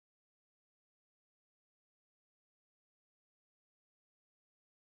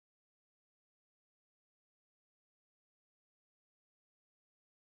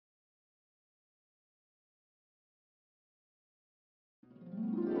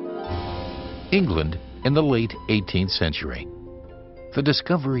England in the late 18th century. The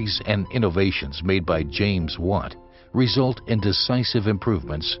discoveries and innovations made by James Watt result in decisive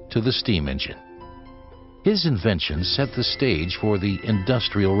improvements to the steam engine. His invention set the stage for the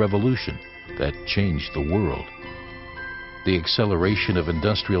Industrial Revolution that changed the world. The acceleration of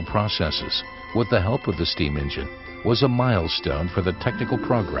industrial processes with the help of the steam engine was a milestone for the technical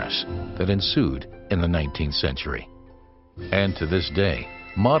progress that ensued in the 19th century. And to this day,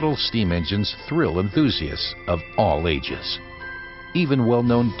 model steam engines thrill enthusiasts of all ages. Even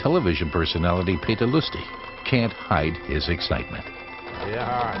well-known television personality Peter Lustig can't hide his excitement.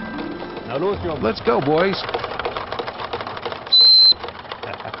 Let's go, boys.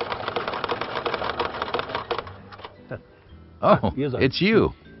 Oh, it's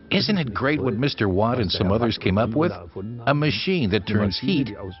you. Isn't it great what Mr. Watt and some others came up with? A machine that turns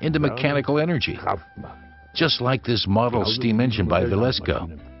heat into mechanical energy. Just like this model steam engine by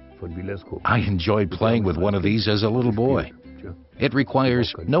Wilesco. I enjoyed playing with one of these as a little boy. It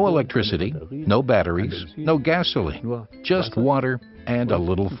requires no electricity, no batteries, no gasoline, just water and a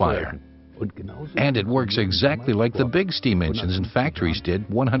little fire. And it works exactly like the big steam engines in factories did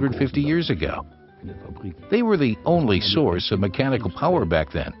 150 years ago. They were the only source of mechanical power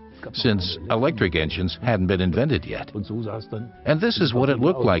back then, since electric engines hadn't been invented yet. And this is what it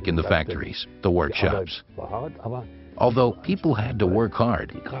looked like in the factories, the workshops. Although people had to work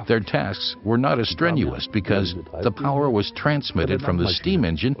hard, their tasks were not as strenuous because the power was transmitted from the steam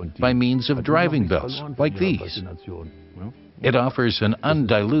engine by means of driving bells, like these. It offers an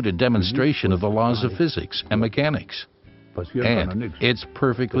undiluted demonstration of the laws of physics and mechanics. And it's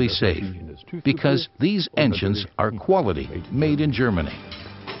perfectly safe, because these engines are quality made in Germany.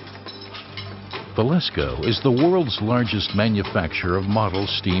 Wilesco is the world's largest manufacturer of model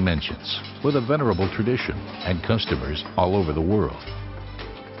steam engines, with a venerable tradition and customers all over the world.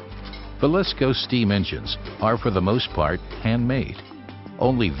 Wilesco steam engines are for the most part handmade.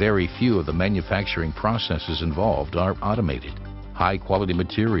 Only very few of the manufacturing processes involved are automated. High-quality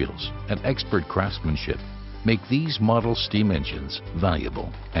materials and expert craftsmanship make these model steam engines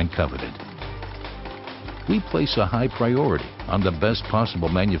valuable and coveted. We place a high priority on the best possible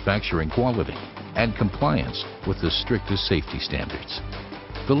manufacturing quality and compliance with the strictest safety standards.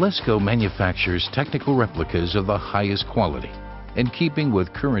 Wilesco manufactures technical replicas of the highest quality, in keeping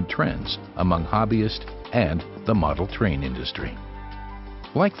with current trends among hobbyists and the model train industry.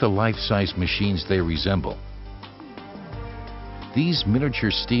 Like the life-size machines they resemble, these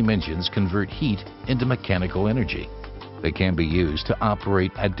miniature steam engines convert heat into mechanical energy. They can be used to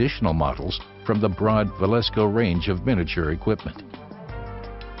operate additional models from the broad Wilesco range of miniature equipment.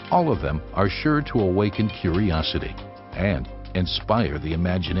 All of them are sure to awaken curiosity and inspire the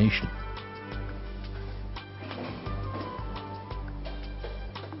imagination.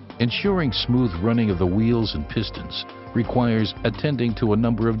 Ensuring smooth running of the wheels and pistons requires attending to a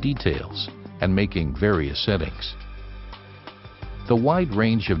number of details and making various settings. The wide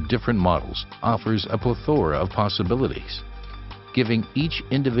range of different models offers a plethora of possibilities, giving each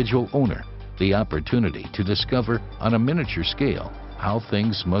individual owner the opportunity to discover on a miniature scale how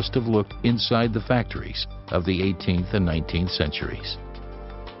things must have looked inside the factories of the 18th and 19th centuries.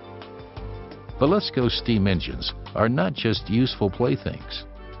 Wilesco steam engines are not just useful playthings.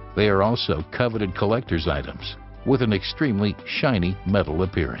 They are also coveted collector's items with an extremely shiny metal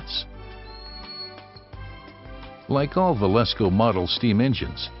appearance. Like all Wilesco model steam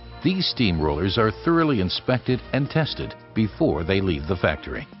engines, these steamrollers are thoroughly inspected and tested before they leave the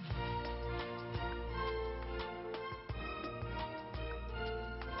factory.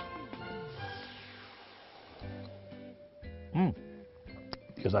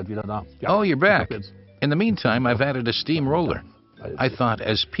 Oh, you're back. In the meantime, I've added a steam roller. I thought,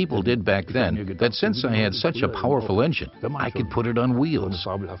 as people did back then, that since I had such a powerful engine, I could put it on wheels.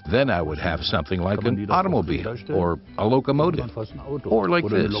 Then I would have something like an automobile or a locomotive, or like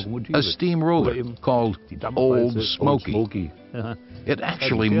this, a steam roller called Old Smoky. It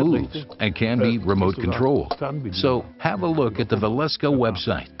actually moves and can be remote controlled. So have a look at the Wilesco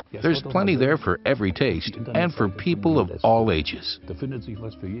website. There's plenty there for every taste and for people of all ages.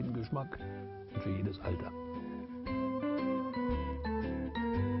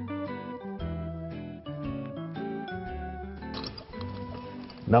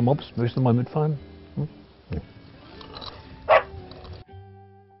 Na Mops, möchtest du mal mitfahren? Hm? Ja.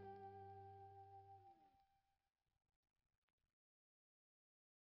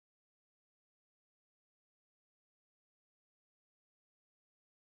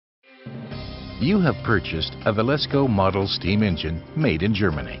 You have purchased a Wilesco model steam engine made in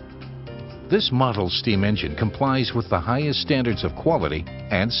Germany. This model steam engine complies with the highest standards of quality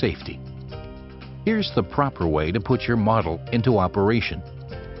and safety. Here's the proper way to put your model into operation.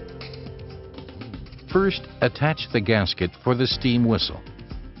 First, attach the gasket for the steam whistle.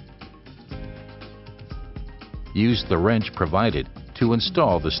 Use the wrench provided to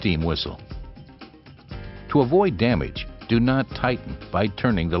install the steam whistle. To avoid damage, do not tighten by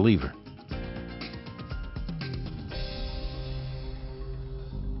turning the lever.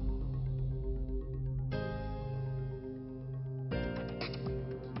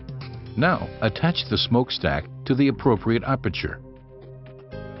 Now, attach the smokestack to the appropriate aperture.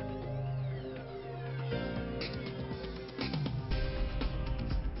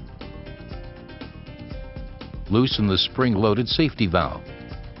 Loosen the spring-loaded safety valve.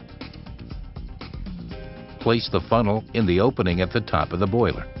 Place the funnel in the opening at the top of the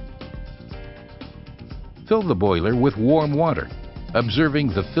boiler. Fill the boiler with warm water, observing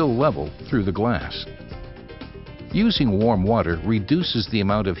the fill level through the glass. Using warm water reduces the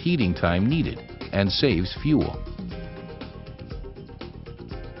amount of heating time needed and saves fuel.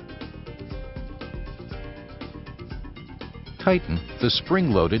 Tighten the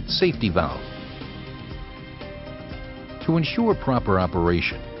spring-loaded safety valve. To ensure proper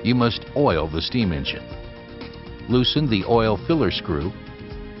operation, you must oil the steam engine. Loosen the oil filler screw.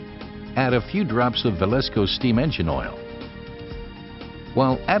 Add a few drops of Wilesco steam engine oil.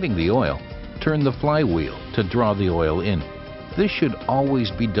 While adding the oil, turn the flywheel to draw the oil in. This should always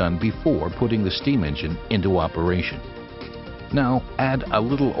be done before putting the steam engine into operation. Now add a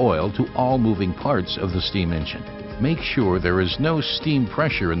little oil to all moving parts of the steam engine. Make sure there is no steam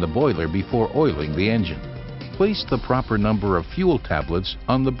pressure in the boiler before oiling the engine. Place the proper number of fuel tablets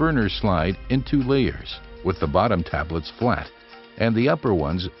on the burner slide in 2 layers, with the bottom tablets flat and the upper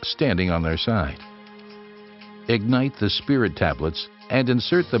ones standing on their side. Ignite the spirit tablets and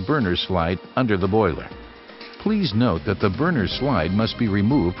insert the burner slide under the boiler. Please note that the burner slide must be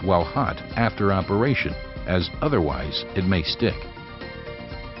removed while hot after operation, as otherwise it may stick.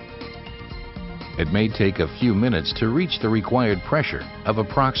 It may take a few minutes to reach the required pressure of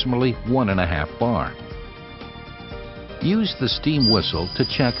approximately 1.5 bar. Use the steam whistle to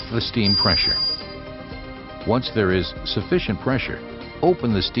check the steam pressure. Once there is sufficient pressure,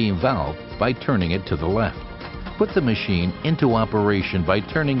 open the steam valve by turning it to the left. Put the machine into operation by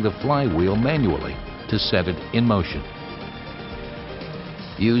turning the flywheel manually to set it in motion.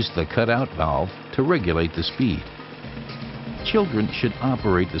 Use the cutout valve to regulate the speed. Children should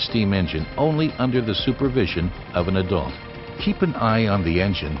operate the steam engine only under the supervision of an adult. Keep an eye on the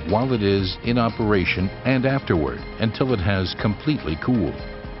engine while it is in operation and afterward until it has completely cooled.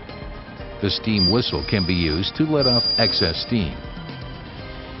 The steam whistle can be used to let off excess steam.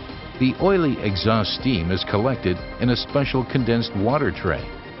 The oily exhaust steam is collected in a special condensed water tray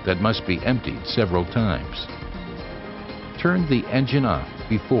that must be emptied several times. Turn the engine off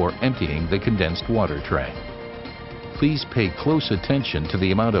before emptying the condensed water tray. Please pay close attention to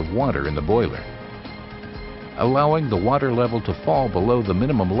the amount of water in the boiler. Allowing the water level to fall below the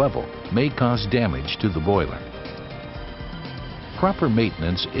minimum level may cause damage to the boiler. Proper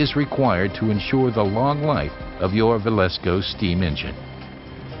maintenance is required to ensure the long life of your Wilesco steam engine.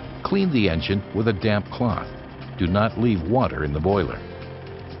 Clean the engine with a damp cloth. Do not leave water in the boiler.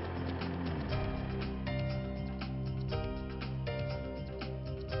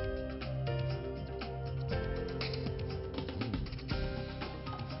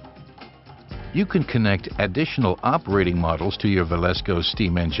 You can connect additional operating models to your Wilesco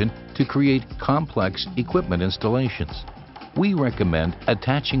steam engine to create complex equipment installations. We recommend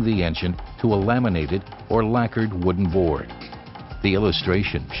attaching the engine to a laminated or lacquered wooden board. The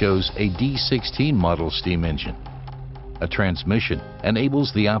illustration shows a D16 model steam engine. A transmission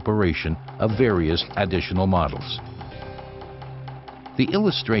enables the operation of various additional models. The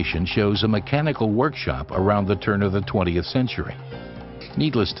illustration shows a mechanical workshop around the turn of the 20th century.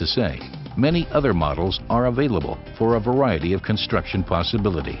 Needless to say, many other models are available for a variety of construction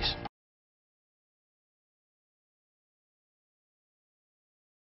possibilities.